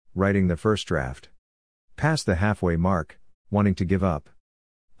writing the first draft. Past the halfway mark, wanting to give up.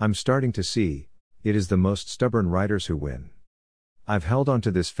 I'm starting to see, it is the most stubborn writers who win. I've held on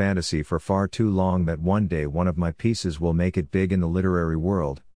to this fantasy for far too long that one day one of my pieces will make it big in the literary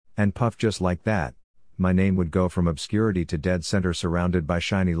world, and puff just like that, my name would go from obscurity to dead center surrounded by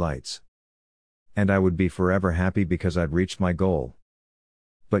shiny lights. And I would be forever happy because I'd reached my goal.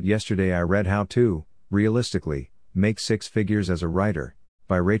 But yesterday I read How to, Realistically, Make Six Figures as a Writer,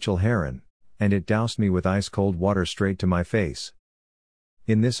 by Rachel Herron, and it doused me with ice-cold water straight to my face.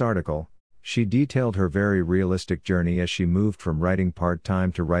 In this article, she detailed her very realistic journey as she moved from writing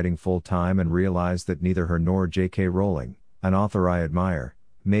part-time to writing full-time and realized that neither her nor J.K. Rowling, an author I admire,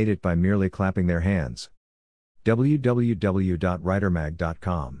 made it by merely clapping their hands.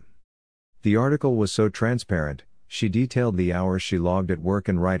 www.writermag.com. The article was so transparent, she detailed the hours she logged at work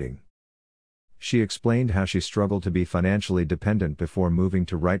and writing. She explained how she struggled to be financially dependent before moving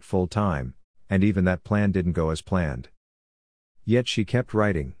to write full-time, and even that plan didn't go as planned. Yet she kept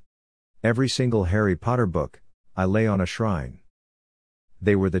writing. Every single Harry Potter book, I lay on a shrine.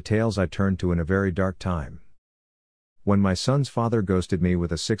 They were the tales I turned to in a very dark time. When my son's father ghosted me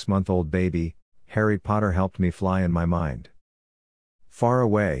with a 6-month-old baby, Harry Potter helped me fly in my mind. Far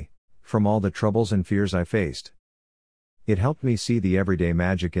away, from all the troubles and fears I faced. It helped me see the everyday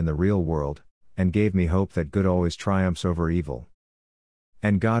magic in the real world, and gave me hope that good always triumphs over evil.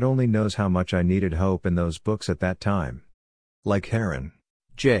 And God only knows how much I needed hope in those books at that time. Like Herron,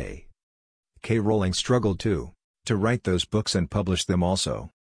 J. K. Rowling struggled to write those books and publish them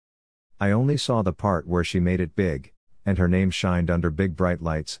also. I only saw the part where she made it big, and her name shined under big bright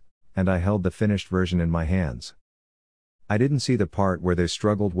lights, and I held the finished version in my hands. I didn't see the part where they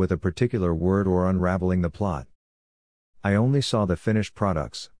struggled with a particular word or unraveling the plot. I only saw the finished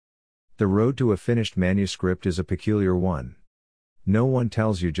products. The road to a finished manuscript is a peculiar one. No one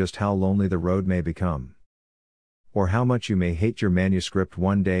tells you just how lonely the road may become. Or how much you may hate your manuscript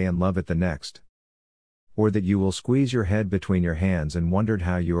one day and love it the next. Or that you will squeeze your head between your hands and wondered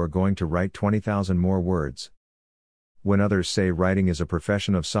how you are going to write 20,000 more words. When others say writing is a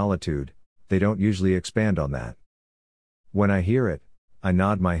profession of solitude, they don't usually expand on that. When I hear it, I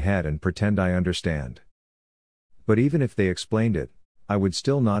nod my head and pretend I understand. But even if they explained it, I would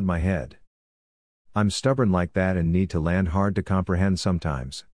still nod my head. I'm stubborn like that and need to land hard to comprehend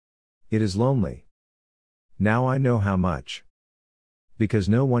sometimes. It is lonely. Now I know how much. Because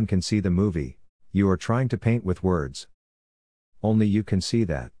no one can see the movie you are trying to paint with words. Only you can see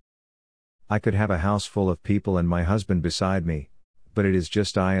that. I could have a house full of people and my husband beside me, but it is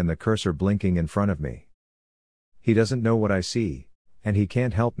just I and the cursor blinking in front of me. He doesn't know what I see, and he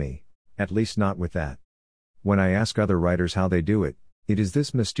can't help me, at least not with that. When I ask other writers how they do it, it is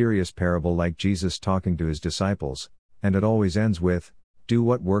this mysterious parable like Jesus talking to his disciples, and it always ends with, do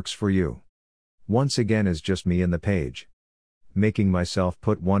what works for you. Once again is just me and the page. Making myself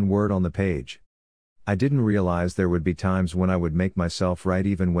put one word on the page. I didn't realize there would be times when I would make myself write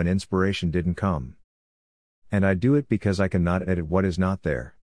even when inspiration didn't come. And I do it because I cannot edit what is not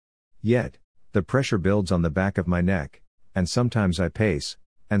there. Yet, the pressure builds on the back of my neck, and sometimes I pace,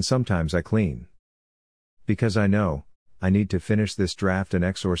 and sometimes I clean. Because I know, I need to finish this draft and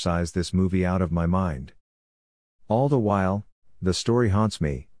exorcise this movie out of my mind. All the while, the story haunts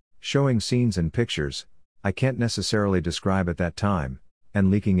me, showing scenes and pictures I can't necessarily describe at that time,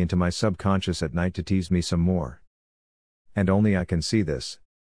 and leaking into my subconscious at night to tease me some more. And only I can see this.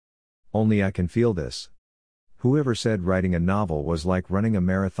 Only I can feel this. Whoever said writing a novel was like running a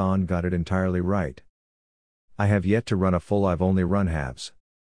marathon got it entirely right. I have yet to run a full, I've only run halves.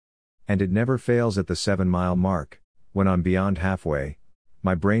 And it never fails at the 7-mile mark, when I'm beyond halfway,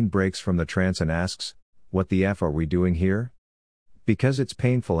 my brain breaks from the trance and asks, what the F are we doing here? Because it's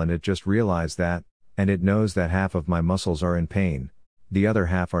painful and it just realized that, and it knows that half of my muscles are in pain, the other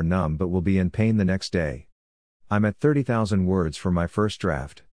half are numb but will be in pain the next day. I'm at 30,000 words for my first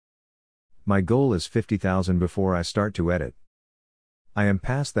draft. My goal is 50,000 before I start to edit. I am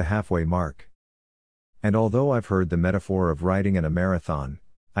past the halfway mark. And although I've heard the metaphor of writing in a marathon,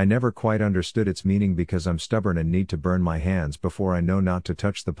 I never quite understood its meaning because I'm stubborn and need to burn my hands before I know not to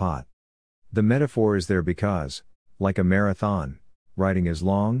touch the pot. The metaphor is there because, like a marathon, writing is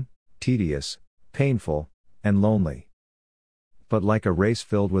long, tedious, painful, and lonely. But like a race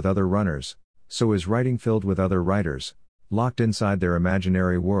filled with other runners, so is writing filled with other writers, locked inside their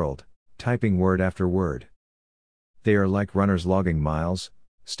imaginary world, typing word after word. They are like runners logging miles,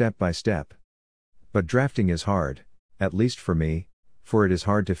 step by step. But drafting is hard, at least for me, for it is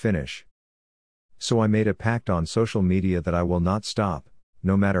hard to finish. So I made a pact on social media that I will not stop,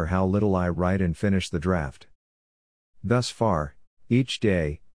 no matter how little I write and finish the draft. Thus far, each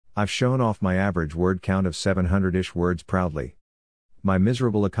day, I've shown off my average word count of 700-ish words proudly. My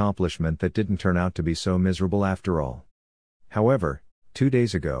miserable accomplishment that didn't turn out to be so miserable after all. However, 2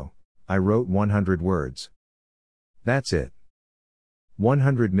 days ago, I wrote 100 words. That's it.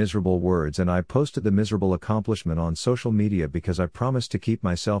 100 miserable words, and I posted the miserable accomplishment on social media because I promised to keep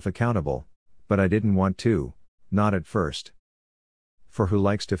myself accountable, but I didn't want to, not at first. For who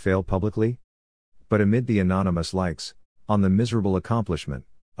likes to fail publicly? But amid the anonymous likes, on the miserable accomplishment,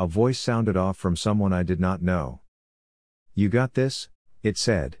 a voice sounded off from someone I did not know. "You got this," it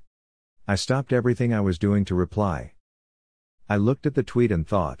said. I stopped everything I was doing to reply. I looked at the tweet and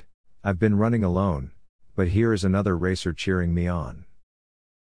thought, I've been running alone, but here is another racer cheering me on.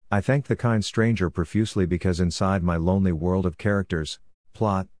 I thanked the kind stranger profusely because inside my lonely world of characters,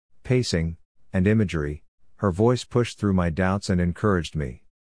 plot, pacing, and imagery, her voice pushed through my doubts and encouraged me.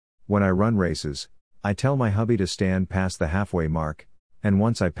 When I run races, I tell my hubby to stand past the halfway mark, and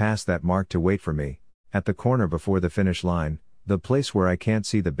once I pass that mark to wait for me, at the corner before the finish line, the place where I can't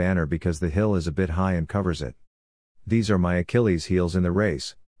see the banner because the hill is a bit high and covers it. These are my Achilles heels in the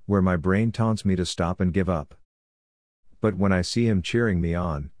race, where my brain taunts me to stop and give up. But when I see him cheering me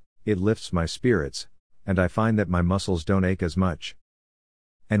on, it lifts my spirits, and I find that my muscles don't ache as much.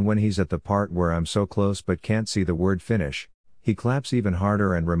 And when he's at the part where I'm so close but can't see the word finish, he claps even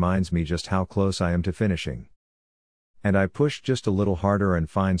harder and reminds me just how close I am to finishing. And I push just a little harder and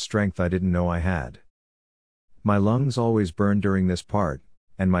find strength I didn't know I had. My lungs always burn during this part,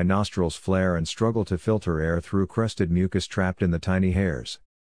 and my nostrils flare and struggle to filter air through crusted mucus trapped in the tiny hairs.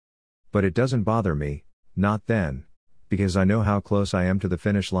 But it doesn't bother me, not then, because I know how close I am to the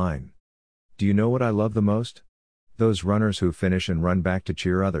finish line. Do you know what I love the most? Those runners who finish and run back to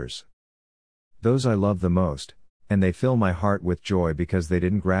cheer others. Those I love the most, and they fill my heart with joy because they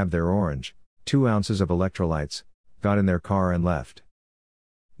didn't grab their orange, 2 ounces of electrolytes, got in their car and left.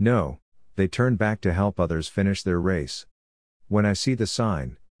 No, they turned back to help others finish their race. When I see the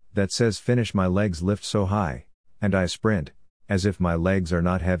sign that says finish, my legs lift so high, and I sprint, as if my legs are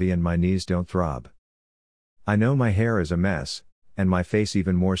not heavy and my knees don't throb. I know my hair is a mess, and my face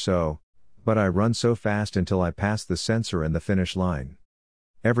even more so, but I run so fast until I pass the sensor and the finish line.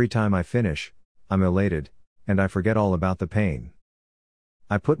 Every time I finish, I'm elated, and I forget all about the pain.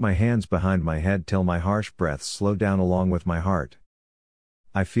 I put my hands behind my head till my harsh breaths slow down along with my heart.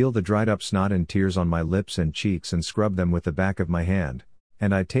 I feel the dried up snot and tears on my lips and cheeks and scrub them with the back of my hand,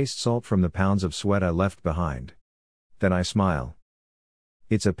 and I taste salt from the pounds of sweat I left behind. Then I smile.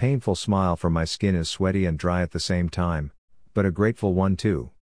 It's a painful smile, for my skin is sweaty and dry at the same time, but a grateful one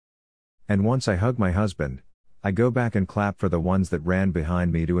too. And once I hug my husband, I go back and clap for the ones that ran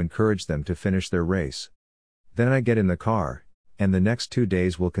behind me to encourage them to finish their race. Then I get in the car, and the next 2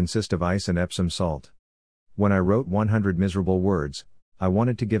 days will consist of ice and Epsom salt. When I wrote 100 miserable words, I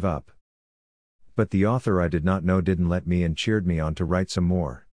wanted to give up. But the author I did not know didn't let me and cheered me on to write some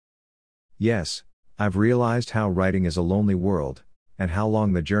more. Yes, I've realized how writing is a lonely world, and how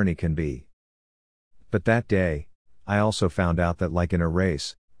long the journey can be. But that day, I also found out that, like in a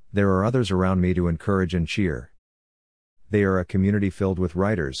race, there are others around me to encourage and cheer. They are a community filled with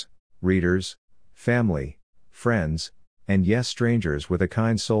writers, readers, family, friends, and yes, strangers with a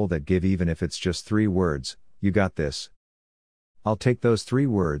kind soul that give, even if it's just 3 words, "You got this." I'll take those 3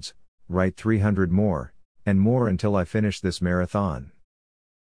 words, write 300 more, and more until I finish this marathon.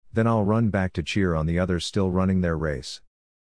 Then I'll run back to cheer on the others still running their race.